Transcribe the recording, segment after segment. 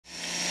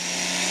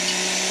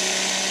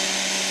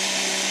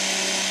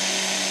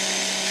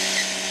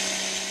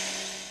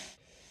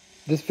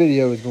This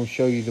video is going to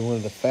show you one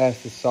of the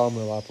fastest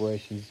sawmill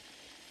operations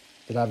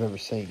that I've ever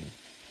seen.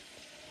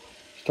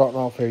 Starting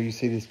off here, you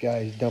see this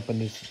guy, he's dumping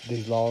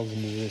these logs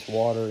into this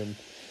water, and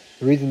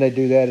the reason they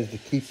do that is to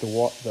keep the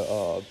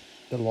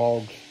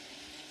logs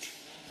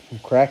from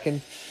cracking.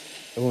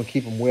 They want to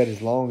keep them wet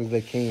as long as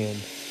they can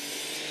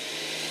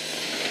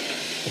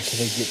until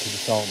they get to the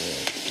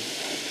sawmill.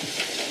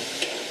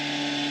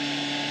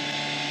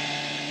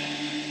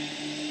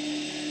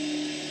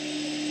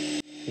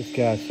 This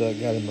guy's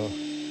got him a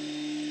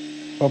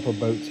bumper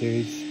boats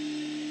here.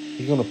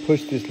 He's going to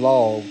push this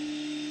log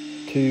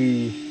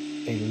to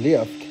a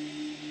lift,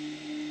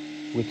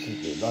 which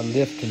is a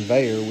lift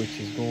conveyor, which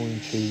is going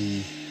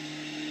to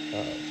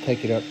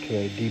take it up to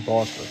a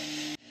debarker.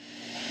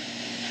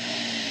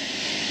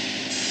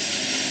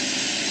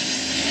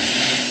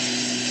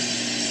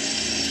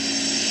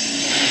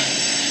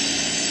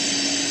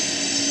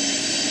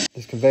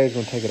 This conveyor is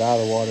going to take it out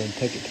of the water and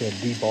take it to a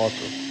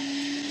debarker.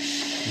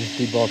 This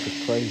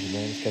debarker's crazy,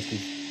 man. It's got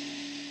these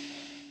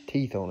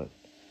teeth on it.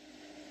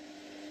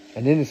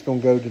 And then it's going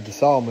to go to the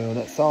sawmill, and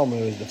that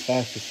sawmill is the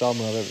fastest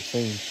sawmill I've ever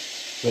seen.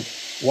 But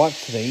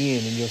watch to the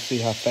end and you'll see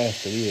how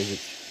fast it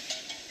is.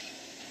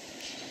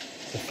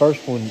 The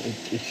first one,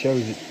 it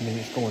shows it, I mean,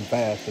 it's going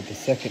fast, but the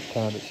second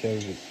time it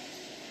shows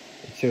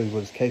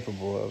what it's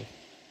capable of.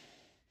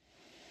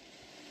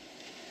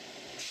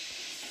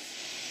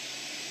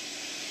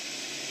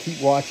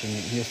 Keep watching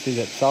and you'll see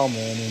that sawmill,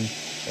 and then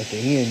at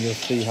the end you'll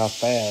see how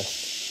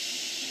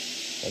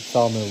fast that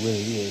sawmill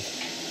really is.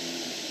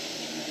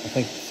 I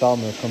think the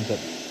sawmill is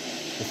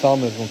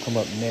going to come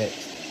up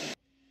next.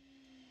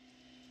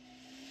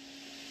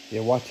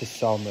 Yeah, watch this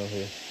sawmill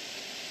here.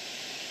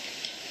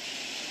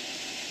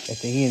 At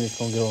the end, it's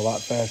going to go a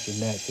lot faster than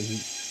that. So you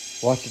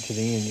watch it to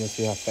the end, you'll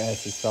see how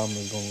fast this sawmill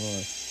is going to run.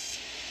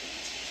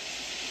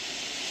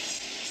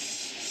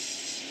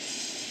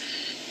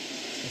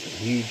 It's a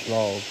huge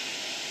log.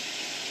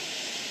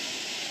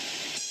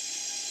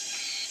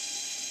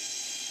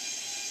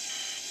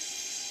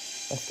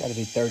 That's got to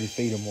be 30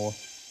 feet or more.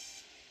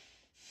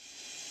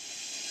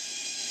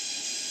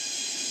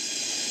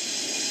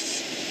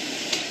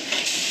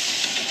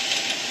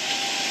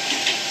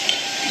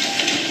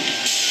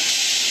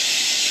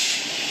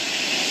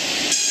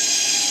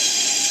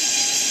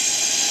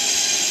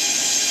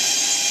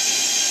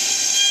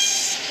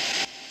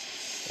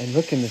 And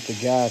looking at the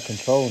guy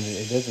controlling it,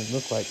 it doesn't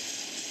look like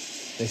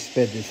they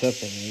sped this up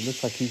any. It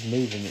looks like he's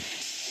moving it.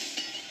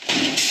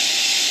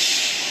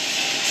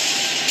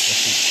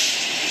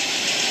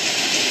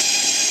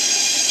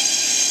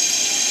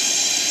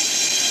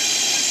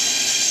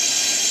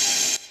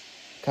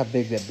 Look how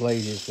big that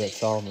blade is for that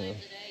sawmill.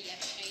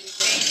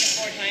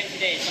 4 times a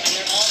day, so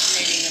they're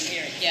alternating them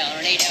here. Yeah, or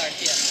an 8-hour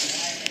shift.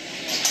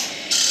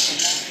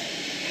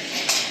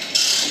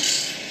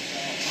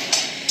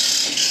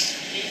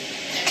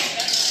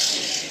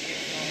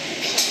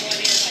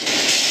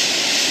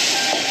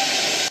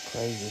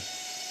 Crazy.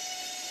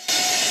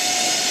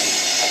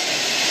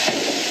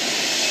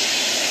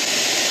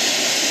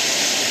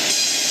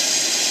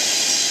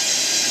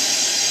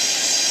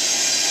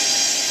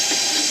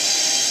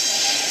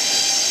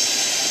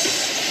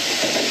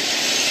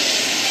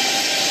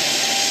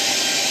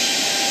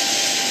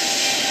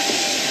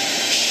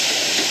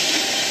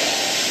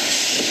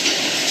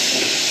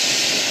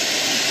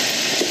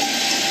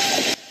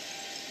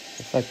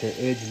 Looks like they're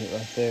edging it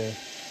right there.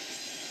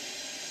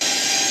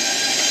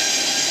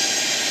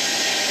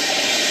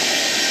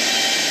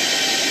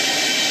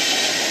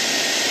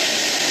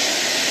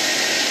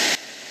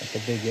 That's a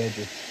big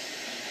edger.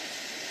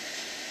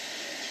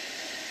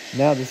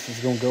 Now this is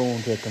going to go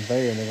onto a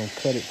conveyor and they're going to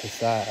cut it to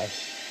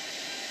size.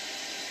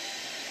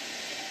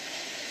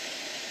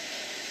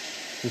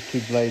 These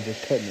 2 blades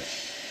are cutting it.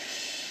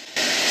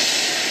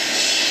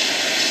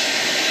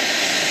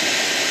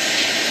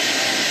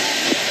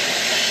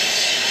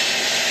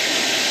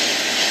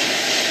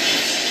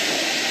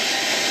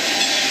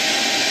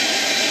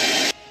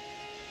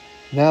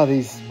 Now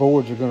these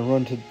boards are going to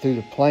run through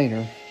the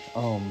planer,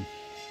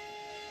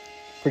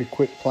 pretty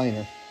quick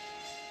planer.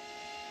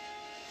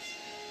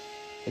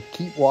 But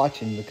keep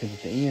watching, because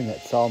at the end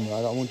that sawmill,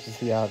 I want you to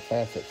see how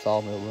fast that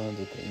sawmill runs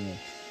at the end.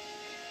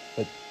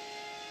 But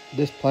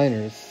this planer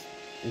is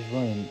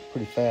running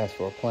pretty fast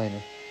for a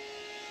planer.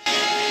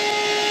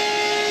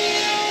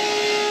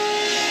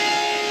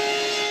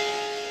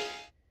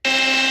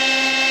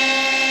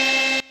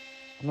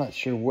 I'm not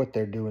sure what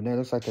they're doing there. It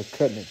looks like they're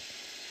cutting it,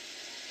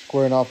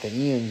 squaring off the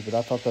ends, but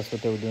I thought that's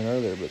what they were doing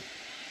earlier. But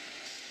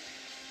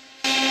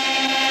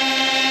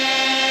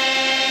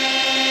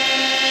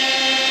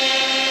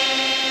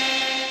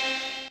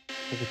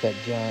look at that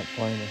giant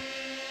planer.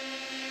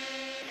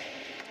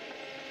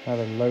 Now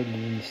they're loading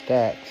it in the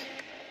stacks.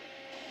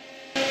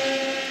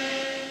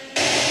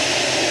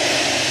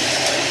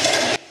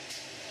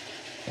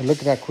 And look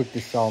at how quick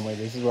this sawmill is.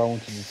 This is what I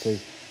want you to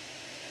see.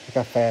 Look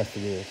how fast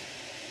it is.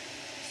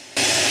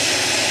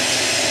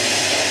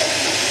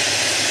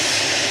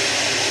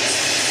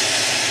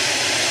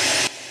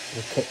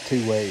 It'll cut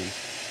 2 ways.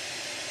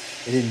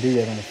 It didn't do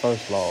that on the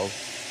first log.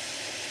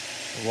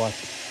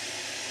 Watch it.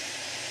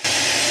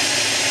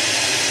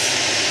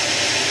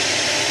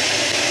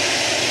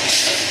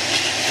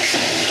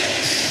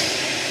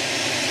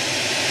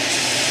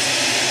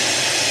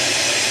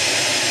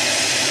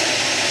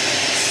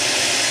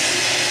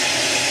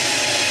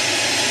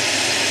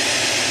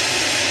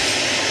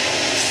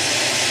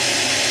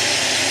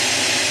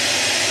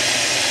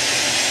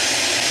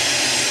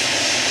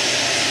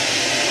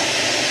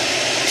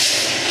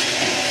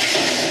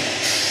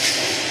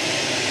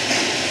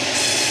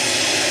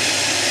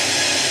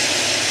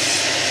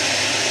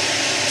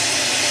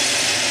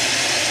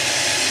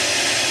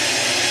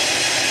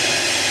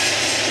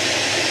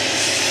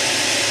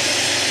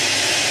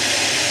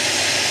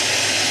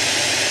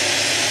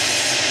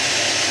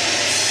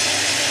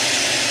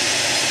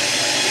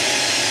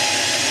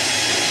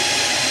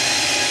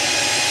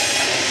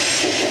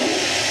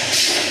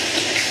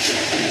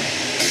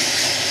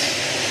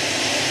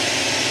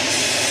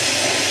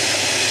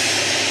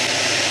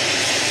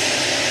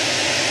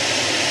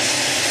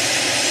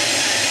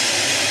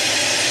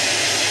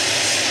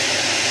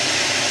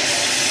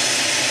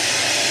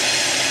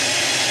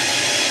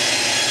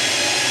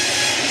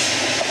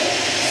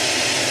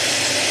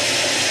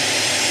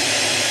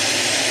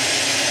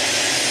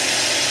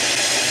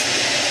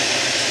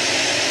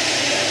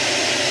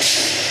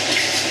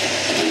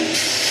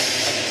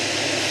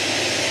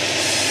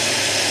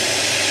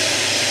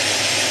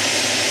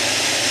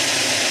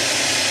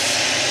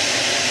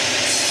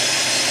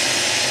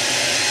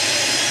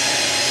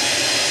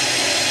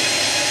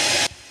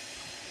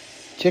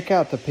 Check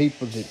out the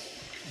people that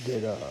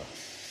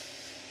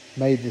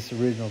made this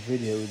original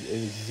video.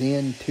 It was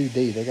Zen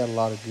 2D. They got a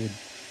lot of good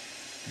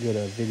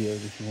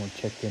videos if you want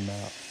to check them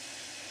out.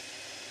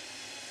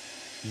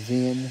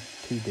 Zen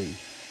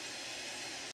 2D.